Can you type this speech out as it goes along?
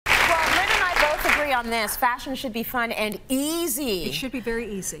agree on this. Fashion should be fun and easy. It should be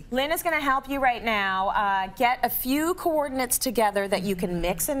very easy. Lynn is going to help you right now get a few coordinates together that you can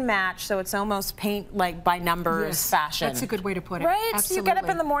mix and match, so it's almost paint like by numbers fashion. That's a good way to put it. Right? Absolutely. So you get up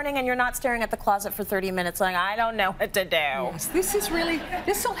in the morning and you're not staring at the closet for 30 minutes like, I don't know what to do. Yes,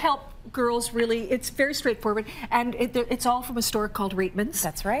 this will help girls really. It's very straightforward, and it's all from a store called Reitman's.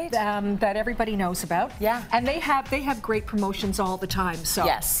 That's right. That everybody knows about. Yeah. And they have great promotions all the time. So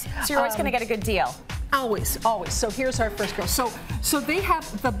yes. So you're always going to get a good deal. Always, always. So here's our first girl. So they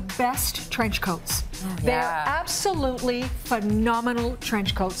have the best trench coats. Oh, yeah. They're absolutely phenomenal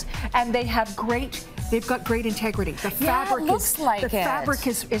trench coats, and they have great. They've got great integrity. The fabric fabric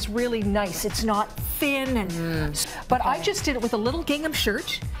is really nice. It's not thin, and but I just did it with a little gingham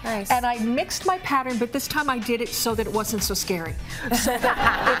shirt. Nice. And I mixed my pattern, but this time I did it so that it wasn't so scary. So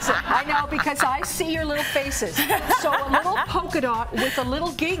that I know, because I see your little faces. So a little polka dot with a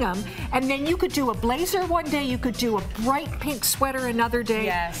little gingham, and then you could do a blazer one day, you could do a bright pink sweater another day.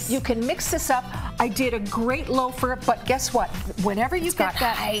 Yes. You can mix this up. I did a great loafer, but guess what? Whenever you get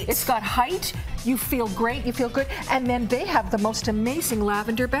that, it's got height. You feel great, you feel good, and then they have the most amazing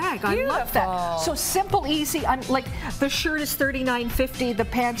lavender bag. Beautiful. I love that. So simple, easy. Like the shirt is $39.50, the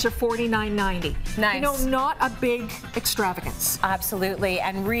pants are $49.90. Nice. You know, not a big extravagance. Absolutely,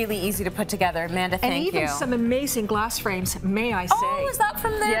 and really easy to put together. Amanda, thank you. And even some amazing glass frames, may I say. Oh, is that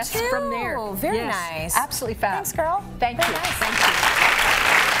from there too? Yes, from there. Very nice. Absolutely fab. Thanks, girl. Thank you. Nice. Thank you.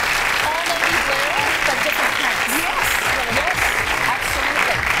 All navy blue, but different prints. Yes,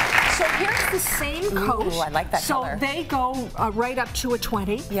 absolutely. So here's the same coat. Ooh, I like that color. So they go right up to a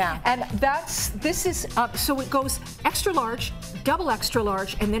 20. Yeah. And this is so it goes extra large, double extra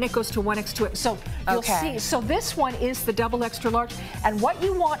large, and then it goes to 1X2. So you'll see. So this one is the double extra large, and what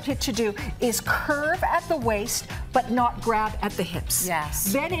you want it to do is curve at the waist, but not grab at the hips. Yes.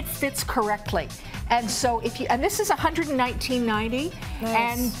 Then it fits correctly. And so and this is $119.90,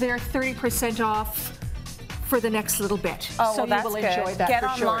 and they're 30% off for the next little bit. Oh, so well, that's you will good. enjoy that. Get for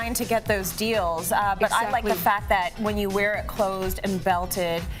online to get those deals. But I like the fact that when you wear it closed and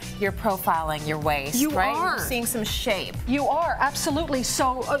belted, you're profiling your waist. You right? are. You're seeing some shape. You are, absolutely.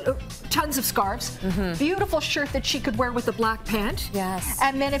 So tons of scarves. Beautiful shirt that she could wear with a black pant. Yes.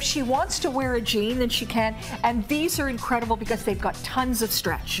 And then if she wants to wear a jean, then she can. And these are incredible because they've got tons of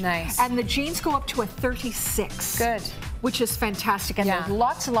stretch. Nice. And the jeans go up to a 36. Good. Which is fantastic. And there's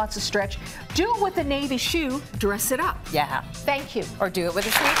lots and lots of stretch. Do it with a navy shoe, dress it up. Yeah. Thank you. Or do it with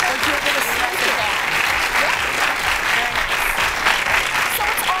a sneaker. Or do it with a sneaker. So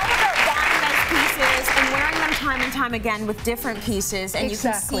it's all about buying nice pieces and wearing them time and time again with different pieces, and you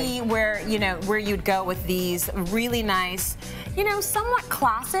can see where you'd go with these really nice, somewhat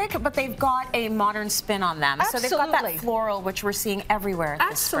classic, but they've got a modern spin on them. Absolutely. So they've got that floral, which we're seeing everywhere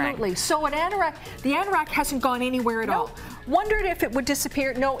this spring. Absolutely. So an anorak, the anorak hasn't gone anywhere at all. Wondered if it would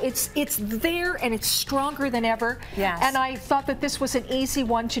disappear. No, it's there, and it's stronger than ever. Yes. And I thought that this was an easy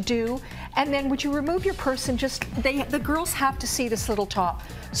one to do. And then would you remove your purse and the girls have to see this little top.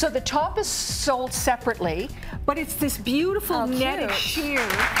 So the top is sold separately, but it's this beautiful netted sheer,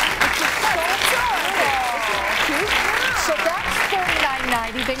 which is so cute. So that's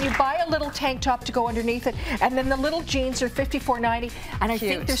 $49.90. Then you buy a little tank top to go underneath it, and then the little jeans are $54.90. And I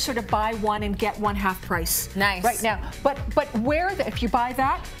think they're sort of buy one and get one half price. Nice. Right now. But if you buy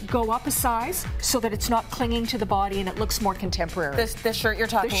that, go up a size so that it's not clinging to the body and it looks more contemporary. The shirt you're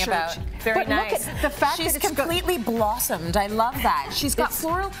talking about. Very nice. Look at the fact she's that it's completely blossomed. I love that. She's got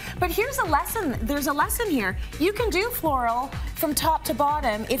floral. But here's a lesson. There's a lesson here. You can do floral from top to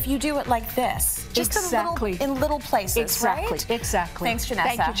bottom if you do it like this. Just in little places, right? Exactly. Thanks,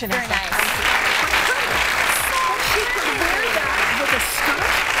 Janessa. Thank you, Janessa. Very nice. She could wear that with a skirt.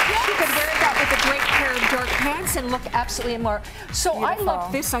 She could wear that with a great pair of dark pants and look absolutely immoral. So beautiful. I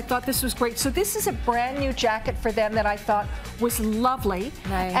love this. I thought this was great. So this is a brand new jacket for them that I thought was lovely.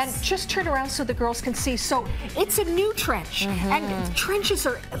 Nice. And just turn around so the girls can see. So it's a new trench. And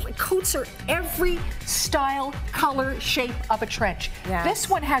coats are every style, color, shape of a trench. Yes. This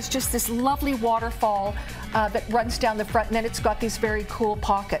one has just this lovely waterfall that runs down the front, and then it's got these very cool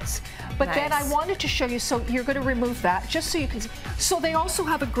pockets. But then I wanted to show you, so you're going to remove that just so you can see. So they also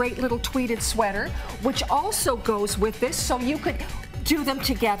have a great little tweeted sweater, which also goes with this, so you could do them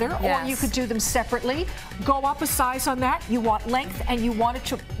together, or you could do them separately. Go up a size on that. You want length, and you want it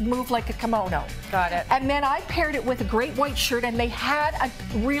to move like a kimono. Got it. And then I paired it with a great white shirt, and they had a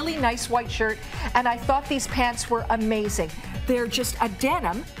really nice white shirt, and I thought these pants were amazing. They're just a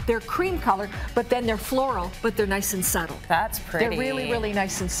denim. They're cream color, but then they're floral, but they're nice and subtle. That's pretty. They're really, really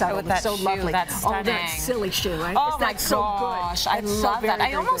nice and subtle. With that so shoe, lovely. that's stunning. Oh, that silly shoe. Right? Oh my so gosh, good. I love that.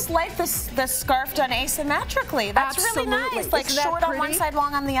 I almost good. like the scarf done asymmetrically. That's Absolutely. really nice. Like Isn't short on one side,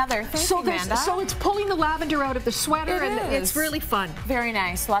 long on the other. Thank you, Amanda. So it's pulling the lavender out of the sweater, and it's really fun. Very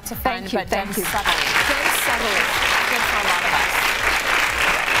nice. Lots of fun, Thank you. but done subtly. Very subtly. Good for a lot of us.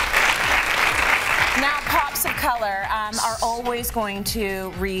 Now, pops of color are always going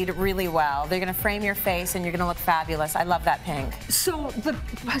to read really well. They're going to frame your face, and you're going to look fabulous. I love that pink. So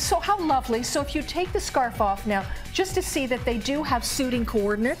how lovely. So if you take the scarf off now, just to see that they do have suiting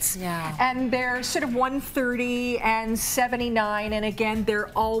coordinates. Yeah. And they're sort of 130 and 79, and again, they're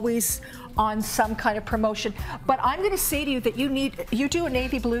always on some kind of promotion. But I'm going to say to you that you do a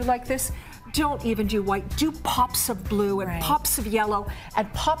navy blue like this. Don't even do white. Do pops of blue and pops of yellow and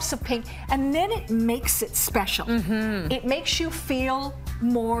pops of pink, and then it makes it special. It makes you feel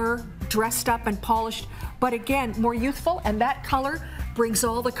more dressed up and polished, but again, more youthful, and that color brings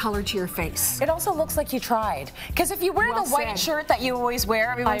all the color to your face. It also looks like you tried. Because if you wear the white shirt that you always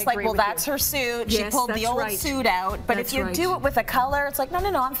wear, everyone's like, well, that's her suit. She pulled the old suit out. But if you do it with a color, it's like, no,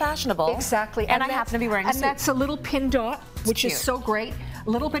 I'm fashionable. Exactly. And I happen to be wearing a suit. And that's a little pin dot, which is so great. A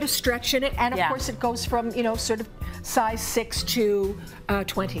little bit of stretch in it, and of course it goes from, you know, sort of size 6 to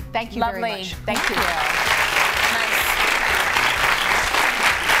 20. Thank you very much. Thank you. Nice.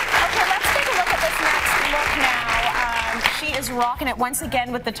 Okay, let's take a look at this next look now. She is rocking it once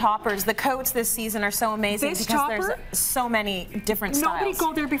again with the toppers. The coats this season are so amazing because there's so many different styles. Nobody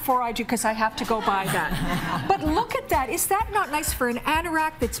go there before I do, because I have to go buy that. But look at that. Is that not nice for an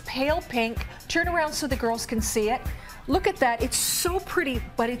anorak that's pale pink? Turn around so the girls can see it. Look at that. It's so pretty,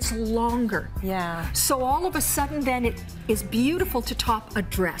 but it's longer. Yeah. So all of a sudden then it is beautiful to top a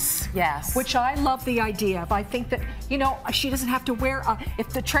dress. Yes. Which I love the idea of. I think that, you know, she doesn't have to wear if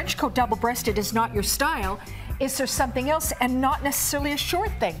the trench coat double-breasted is not your style, is there something else, and not necessarily a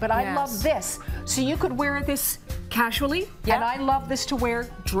short thing, but I love this. So you could wear this casually, and I love this to wear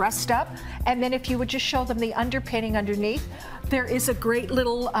dressed up. And then if you would just show them the underpinning underneath, there is a great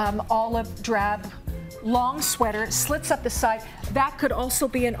little olive drab long sweater, slits up the side. That could also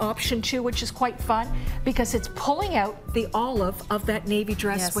be an option too, which is quite fun because it's pulling out the olive of that navy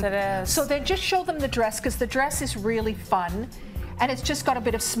dress. Yes, it is. So then just show them the dress, because the dress is really fun, and it's just got a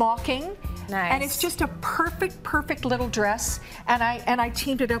bit of smocking. Nice. And it's just a perfect little dress, and I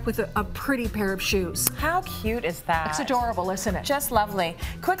teamed it up with a pretty pair of shoes. How cute is that? It's adorable, isn't it? Just lovely.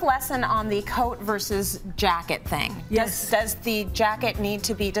 Quick lesson on the coat versus jacket thing. Yes. Does the jacket need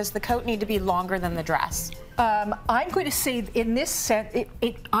to be, does the coat need to be longer than the dress? I'm going to say in this set,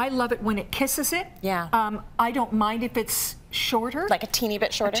 I love it when it kisses it. Yeah. I don't mind if it's shorter. Like a teeny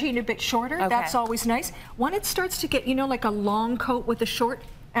bit shorter? A teeny bit shorter. Okay. That's always nice. When it starts to get, you know, like a long coat with a short.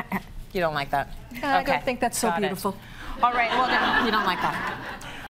 You don't like that? I don't think that's so beautiful. All right, well, no, you don't like that.